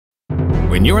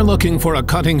When you're looking for a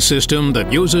cutting system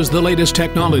that uses the latest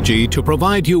technology to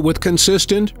provide you with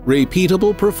consistent,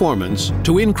 repeatable performance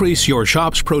to increase your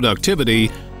shop's productivity,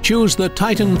 choose the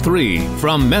Titan 3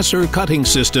 from Messer Cutting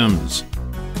Systems.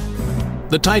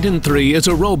 The Titan 3 is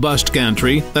a robust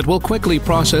gantry that will quickly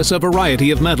process a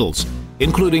variety of metals,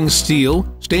 including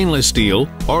steel, stainless steel,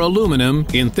 or aluminum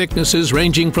in thicknesses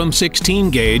ranging from 16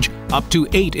 gauge up to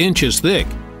 8 inches thick.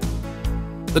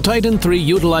 The Titan 3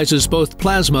 utilizes both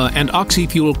plasma and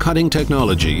oxy-fuel cutting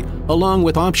technology, along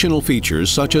with optional features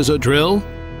such as a drill,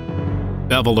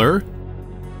 beveler,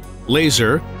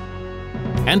 laser,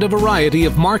 and a variety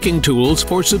of marking tools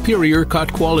for superior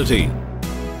cut quality.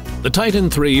 The Titan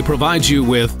 3 provides you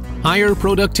with higher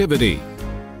productivity,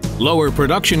 lower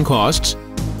production costs,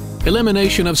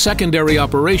 elimination of secondary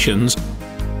operations,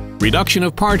 reduction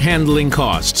of part handling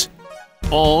costs,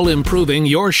 all improving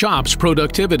your shop's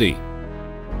productivity.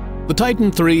 The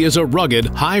Titan 3 is a rugged,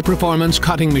 high-performance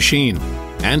cutting machine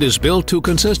and is built to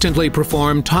consistently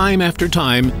perform time after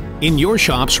time in your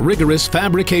shop's rigorous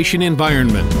fabrication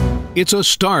environment. It's a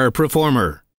star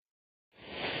performer.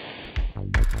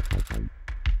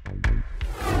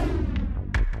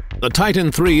 The Titan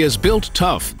 3 is built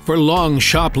tough for long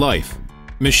shop life.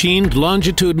 Machined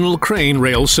longitudinal crane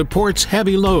rail supports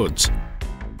heavy loads.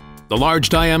 The large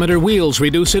diameter wheels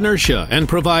reduce inertia and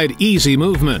provide easy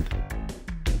movement.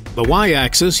 The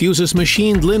Y-axis uses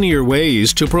machined linear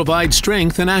ways to provide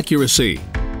strength and accuracy.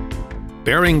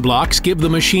 Bearing blocks give the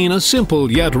machine a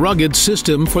simple yet rugged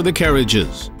system for the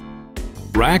carriages.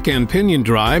 Rack and pinion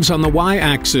drives on the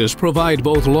Y-axis provide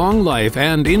both long life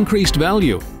and increased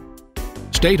value.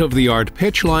 State-of-the-art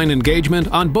pitch line engagement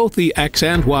on both the X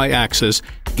and Y-axis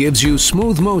gives you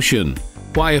smooth motion,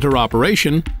 quieter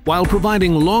operation, while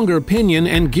providing longer pinion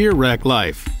and gear rack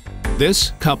life.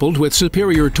 This, coupled with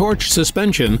superior torch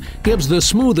suspension, gives the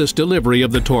smoothest delivery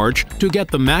of the torch to get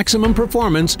the maximum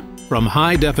performance from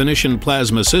high-definition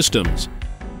plasma systems.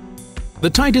 The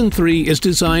Titan 3 is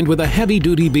designed with a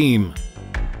heavy-duty beam.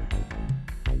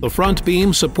 The front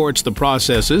beam supports the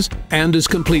processes and is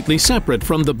completely separate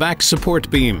from the back support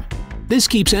beam. This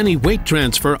keeps any weight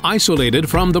transfer isolated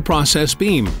from the process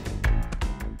beam.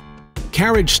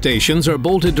 Carriage stations are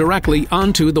bolted directly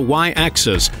onto the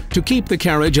Y-axis to keep the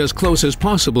carriage as close as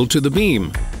possible to the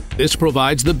beam. This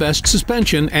provides the best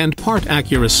suspension and part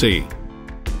accuracy.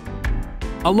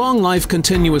 A long-life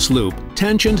continuous loop,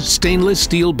 tensioned stainless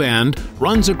steel band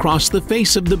runs across the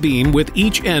face of the beam with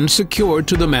each end secured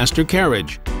to the master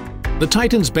carriage. The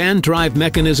Titan's band drive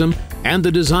mechanism and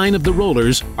the design of the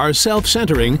rollers are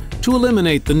self-centering to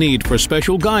eliminate the need for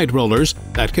special guide rollers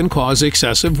that can cause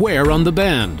excessive wear on the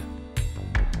band.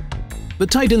 The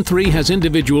Titan 3 has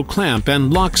individual clamp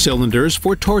and lock cylinders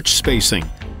for torch spacing.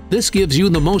 This gives you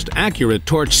the most accurate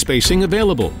torch spacing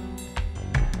available.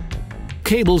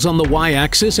 Cables on the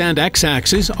Y-axis and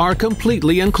X-axis are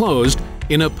completely enclosed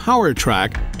in a power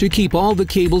track to keep all the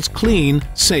cables clean,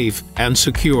 safe, and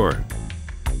secure.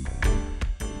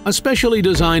 A specially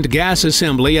designed gas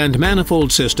assembly and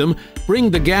manifold system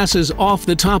bring the gases off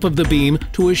the top of the beam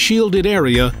to a shielded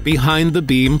area behind the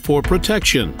beam for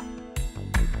protection.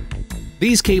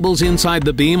 These cables inside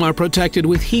the beam are protected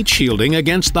with heat shielding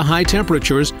against the high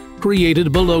temperatures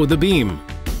created below the beam.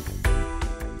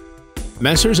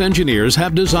 Messer's engineers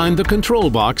have designed the control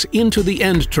box into the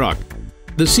end truck.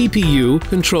 The CPU,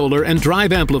 controller, and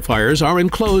drive amplifiers are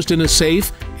enclosed in a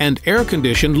safe and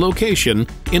air-conditioned location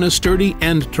in a sturdy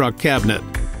end truck cabinet.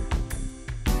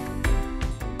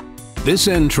 This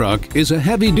end truck is a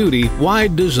heavy-duty,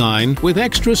 wide design with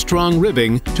extra strong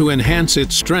ribbing to enhance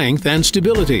its strength and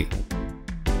stability.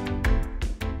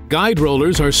 Guide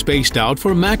rollers are spaced out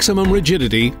for maximum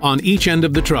rigidity on each end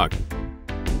of the truck.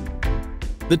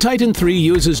 The Titan 3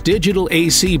 uses digital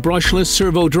AC brushless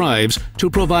servo drives to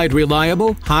provide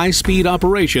reliable, high-speed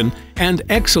operation and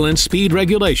excellent speed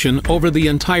regulation over the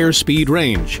entire speed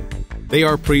range. They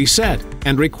are preset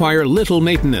and require little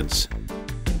maintenance.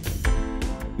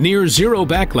 Near-zero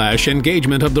backlash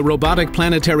engagement of the robotic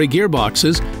planetary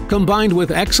gearboxes, combined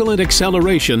with excellent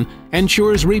acceleration,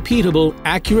 ensures repeatable,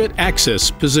 accurate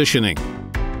axis positioning.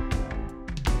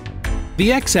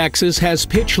 The X-axis has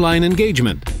pitch line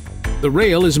engagement. The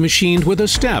rail is machined with a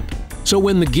step, so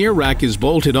when the gear rack is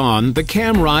bolted on, the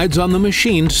cam rides on the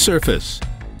machined surface.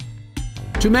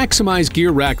 To maximize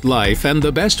gear rack life and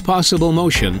the best possible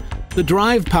motion, the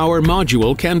drive power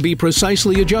module can be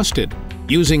precisely adjusted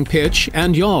using pitch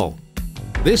and yaw.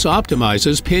 This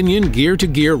optimizes pinion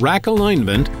gear-to-gear rack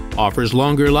alignment, offers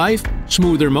longer life,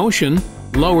 smoother motion,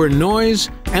 lower noise,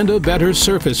 and a better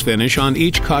surface finish on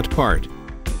each cut part.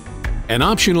 An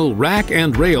optional rack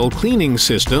and rail cleaning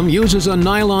system uses a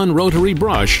nylon rotary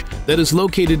brush that is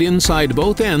located inside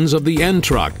both ends of the end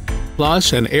truck,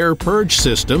 plus an air purge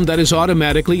system that is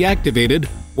automatically activated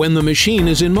when the machine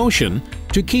is in motion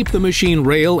to keep the machine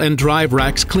rail and drive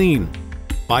racks clean.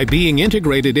 By being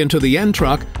integrated into the end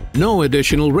truck, no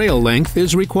additional rail length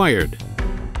is required.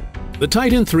 The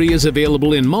Titan 3 is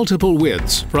available in multiple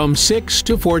widths from 6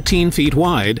 to 14 feet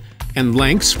wide and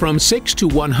lengths from 6 to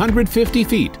 150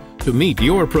 feet to meet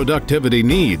your productivity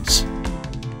needs.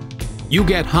 You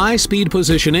get high-speed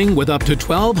positioning with up to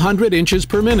 1,200 inches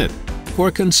per minute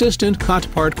for consistent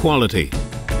cut part quality.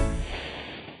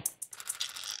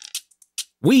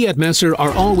 We at Messer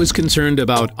are always concerned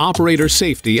about operator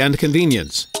safety and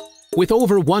convenience. With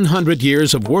over 100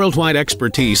 years of worldwide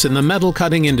expertise in the metal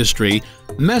cutting industry,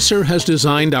 Messer has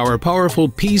designed our powerful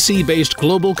PC-based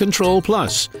Global Control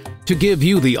Plus to give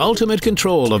you the ultimate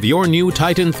control of your new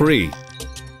Titan 3.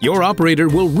 Your operator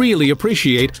will really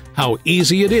appreciate how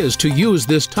easy it is to use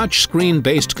this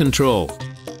touchscreen-based control.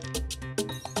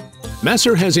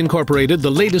 Messer has incorporated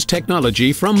the latest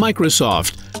technology from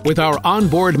Microsoft with our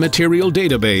onboard material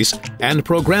database and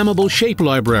programmable shape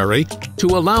library to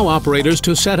allow operators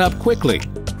to set up quickly,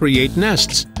 create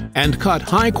nests, and cut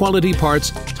high-quality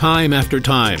parts time after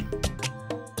time.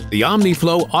 The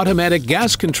OmniFlow automatic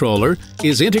gas controller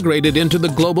is integrated into the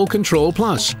Global Control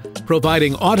Plus,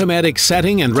 providing automatic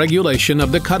setting and regulation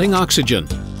of the cutting oxygen,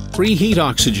 preheat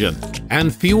oxygen,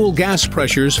 and fuel gas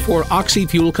pressures for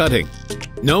oxy-fuel cutting.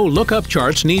 No lookup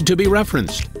charts need to be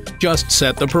referenced. Just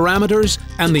set the parameters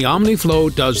and the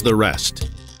OmniFlow does the rest.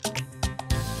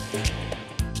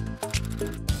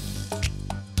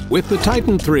 With the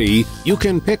Titan 3, you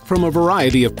can pick from a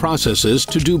variety of processes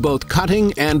to do both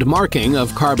cutting and marking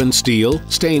of carbon steel,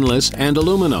 stainless, and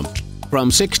aluminum, from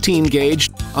 16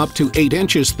 gauge up to 8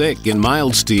 inches thick in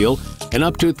mild steel and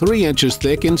up to 3 inches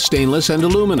thick in stainless and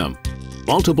aluminum.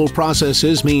 Multiple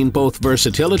processes mean both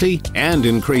versatility and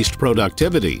increased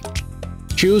productivity.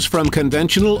 Choose from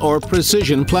conventional or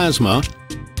precision plasma,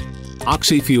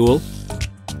 oxy-fuel,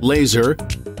 laser,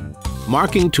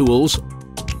 marking tools,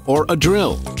 or a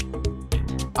drill.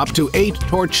 Up to 8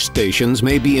 torch stations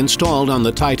may be installed on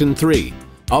the Titan 3,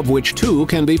 of which 2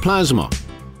 can be plasma.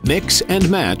 Mix and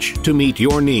match to meet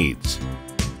your needs.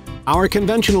 Our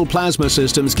conventional plasma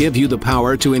systems give you the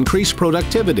power to increase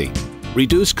productivity,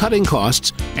 reduce cutting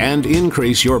costs, and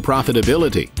increase your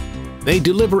profitability. They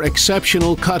deliver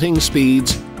exceptional cutting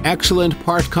speeds, excellent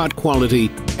part cut quality,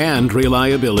 and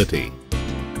reliability.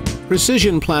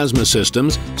 Precision plasma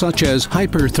systems, such as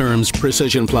Hypertherm's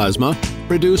Precision Plasma,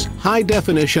 produce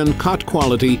high-definition cut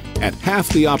quality at half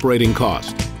the operating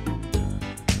cost.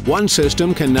 One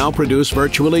system can now produce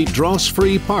virtually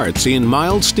dross-free parts in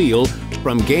mild steel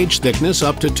from gauge thickness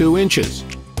up to 2 inches.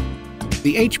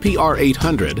 The HPR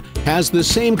 800 has the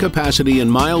same capacity in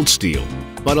mild steel,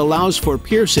 but allows for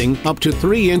piercing up to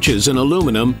 3 inches in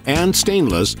aluminum and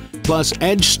stainless, plus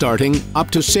edge starting up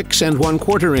to 6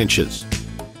 1/4 inches.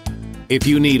 If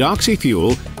you need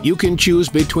oxy-fuel, you can choose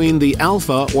between the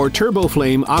ALFA or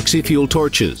TurboFlame oxy-fuel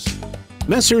torches.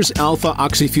 Messer's ALFA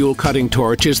oxy-fuel cutting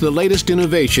torch is the latest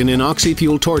innovation in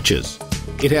oxy-fuel torches.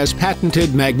 It has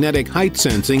patented magnetic height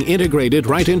sensing integrated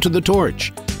right into the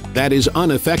torch that is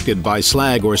unaffected by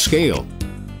slag or scale.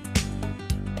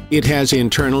 It has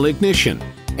internal ignition,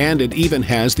 and it even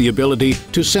has the ability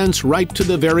to sense right to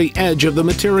the very edge of the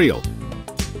material.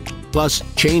 Plus,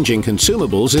 changing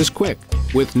consumables is quick,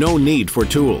 with no need for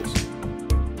tools.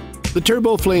 The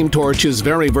TurboFlame torch is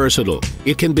very versatile.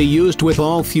 It can be used with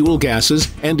all fuel gases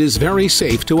and is very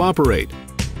safe to operate.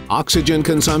 Oxygen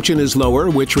consumption is lower,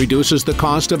 which reduces the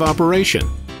cost of operation.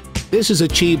 This is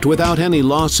achieved without any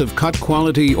loss of cut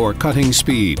quality or cutting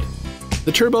speed.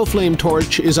 The TurboFlame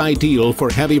torch is ideal for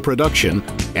heavy production,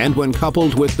 and when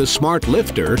coupled with the Smart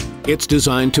Lifter, it's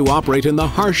designed to operate in the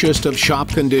harshest of shop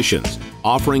conditions,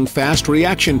 offering fast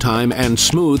reaction time and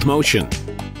smooth motion.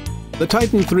 The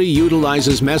Titan 3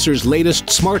 utilizes Messer's latest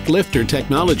Smart Lifter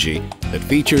technology that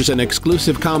features an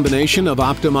exclusive combination of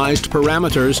optimized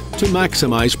parameters to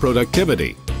maximize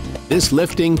productivity. This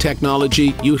lifting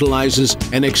technology utilizes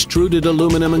an extruded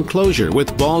aluminum enclosure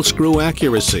with ball screw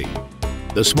accuracy.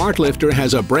 The Smart Lifter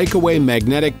has a breakaway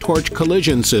magnetic torch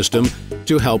collision system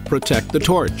to help protect the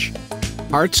torch.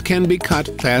 Parts can be cut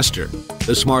faster.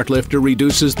 The Smart Lifter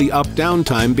reduces the up-down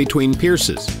time between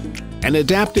pierces. An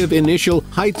adaptive initial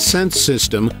height sense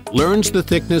system learns the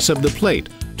thickness of the plate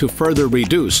to further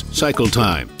reduce cycle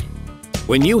time.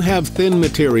 When you have thin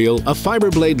material, a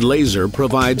fiberblade laser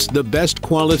provides the best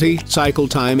quality, cycle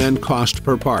time, and cost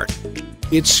per part.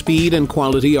 Its speed and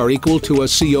quality are equal to a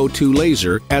CO2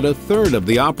 laser at 1/3 of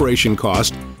the operation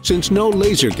cost since no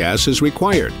laser gas is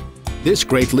required. This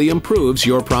greatly improves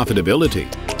your profitability.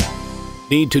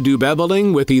 Need to do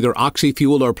beveling with either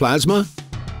oxy-fuel or plasma?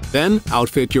 Then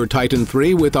outfit your Titan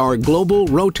III with our Global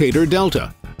Rotator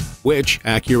Delta, which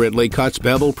accurately cuts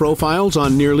bevel profiles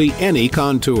on nearly any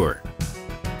contour.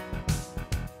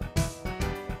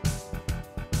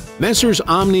 Messer's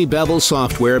Omni Bevel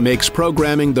software makes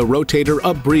programming the rotator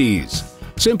a breeze.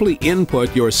 Simply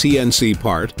input your CNC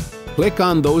part, click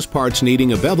on those parts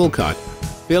needing a bevel cut,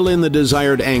 fill in the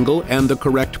desired angle, and the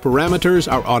correct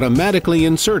parameters are automatically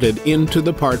inserted into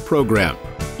the part program.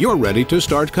 You're ready to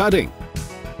start cutting.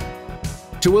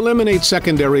 To eliminate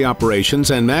secondary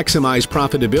operations and maximize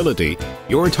profitability,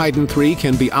 your Titan III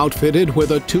can be outfitted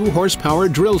with a 2-horsepower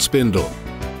drill spindle.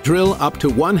 Drill up to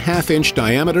 1/2 inch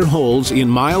diameter holes in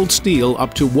mild steel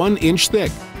up to 1 inch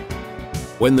thick.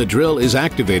 When the drill is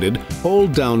activated,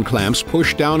 hold-down clamps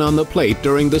push down on the plate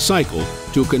during the cycle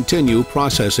to continue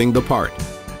processing the part.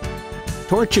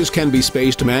 Torches can be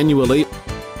spaced manually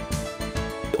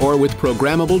or with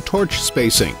programmable torch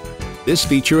spacing. This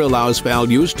feature allows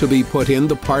values to be put in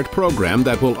the part program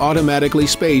that will automatically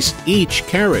space each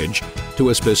carriage to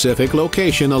a specific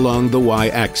location along the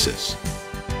Y-axis.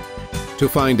 To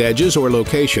find edges or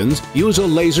locations, use a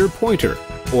laser pointer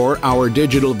or our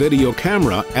digital video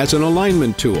camera as an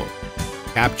alignment tool.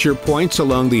 Capture points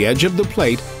along the edge of the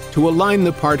plate to align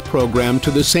the part program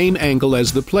to the same angle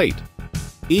as the plate.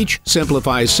 Each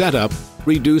simplifies setup,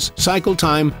 reduce cycle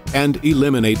time, and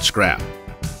eliminate scrap.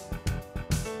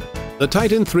 The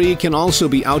Titan III can also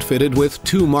be outfitted with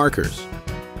 2 markers.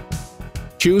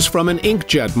 Choose from an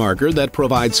inkjet marker that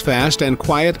provides fast and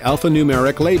quiet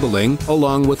alphanumeric labeling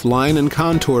along with line and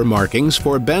contour markings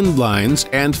for bend lines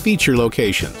and feature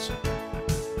locations.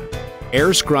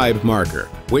 Air scribe marker,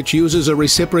 which uses a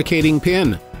reciprocating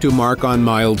pin to mark on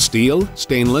mild steel,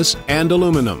 stainless, and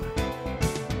aluminum.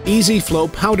 Easy flow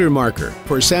powder marker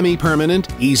for semi-permanent,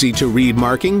 easy-to-read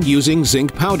marking using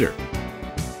zinc powder.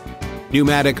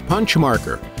 Pneumatic punch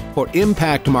marker for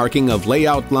impact marking of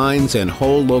layout lines and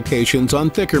hole locations on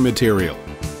thicker material.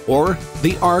 Or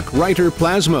the Arc Writer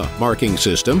Plasma marking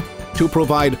system to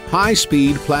provide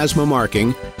high-speed plasma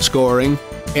marking, scoring,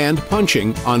 and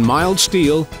punching on mild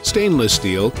steel, stainless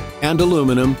steel, and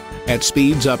aluminum at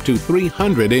speeds up to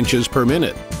 300 inches per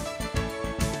minute.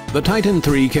 The Titan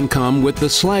III can come with the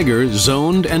Slagger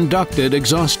zoned and ducted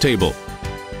exhaust table.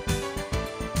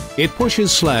 It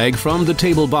pushes slag from the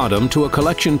table bottom to a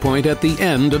collection point at the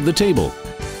end of the table.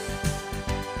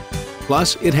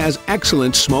 Plus, it has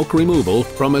excellent smoke removal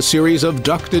from a series of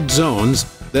ducted zones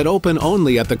that open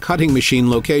only at the cutting machine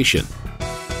location.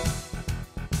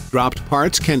 Dropped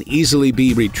parts can easily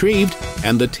be retrieved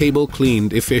and the table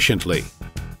cleaned efficiently.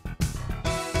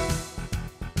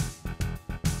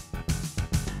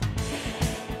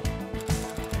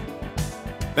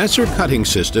 Messer Cutting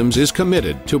Systems is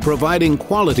committed to providing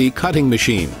quality cutting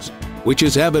machines, which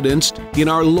is evidenced in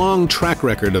our long track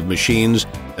record of machines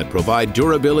that provide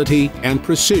durability and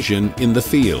precision in the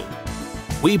field.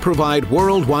 We provide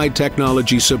worldwide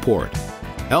technology support,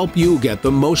 help you get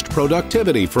the most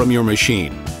productivity from your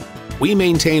machine. We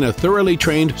maintain a thoroughly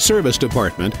trained service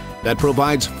department that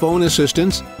provides phone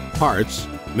assistance, parts,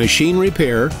 machine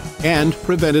repair, and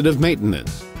preventative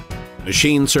maintenance.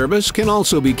 Machine service can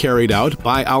also be carried out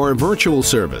by our virtual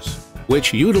service,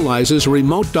 which utilizes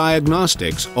remote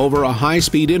diagnostics over a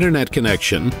high-speed internet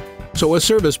connection, so a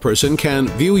service person can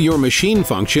view your machine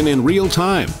function in real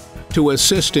time to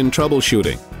assist in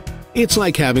troubleshooting. It's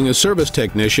like having a service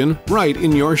technician right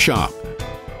in your shop.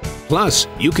 Plus,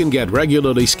 you can get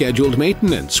regularly scheduled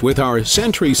maintenance with our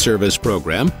Sentry service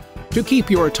program to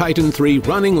keep your Titan III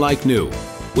running like new,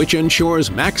 which ensures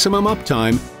maximum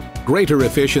uptime, greater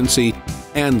efficiency,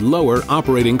 and lower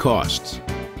operating costs.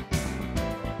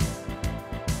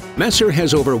 Messer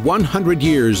has over 100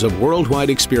 years of worldwide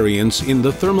experience in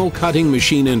the thermal cutting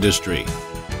machine industry.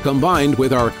 Combined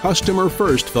with our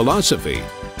customer-first philosophy,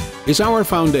 is our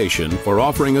foundation for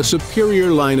offering a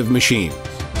superior line of machines.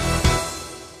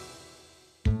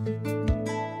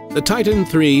 The Titan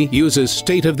III uses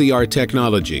state-of-the-art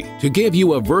technology to give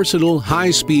you a versatile,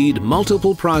 high-speed,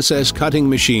 multiple-process cutting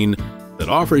machine that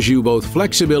offers you both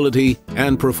flexibility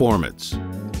and performance.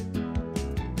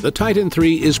 The Titan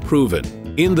III is proven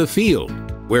in the field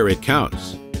where it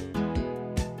counts.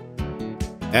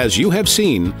 As you have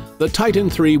seen, the Titan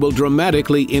III will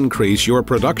dramatically increase your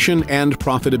production and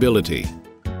profitability.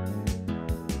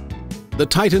 The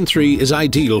Titan III is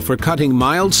ideal for cutting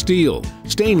mild steel,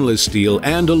 stainless steel,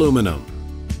 and aluminum.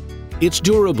 It's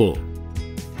durable,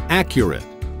 accurate,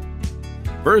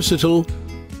 versatile,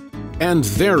 and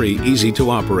very easy to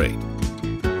operate.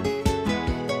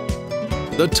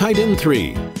 The Titan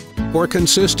 3 for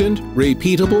consistent,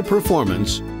 repeatable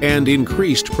performance and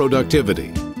increased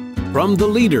productivity. From the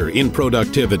leader in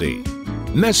productivity,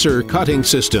 Messer Cutting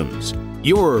Systems,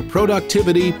 your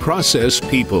productivity process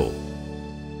people.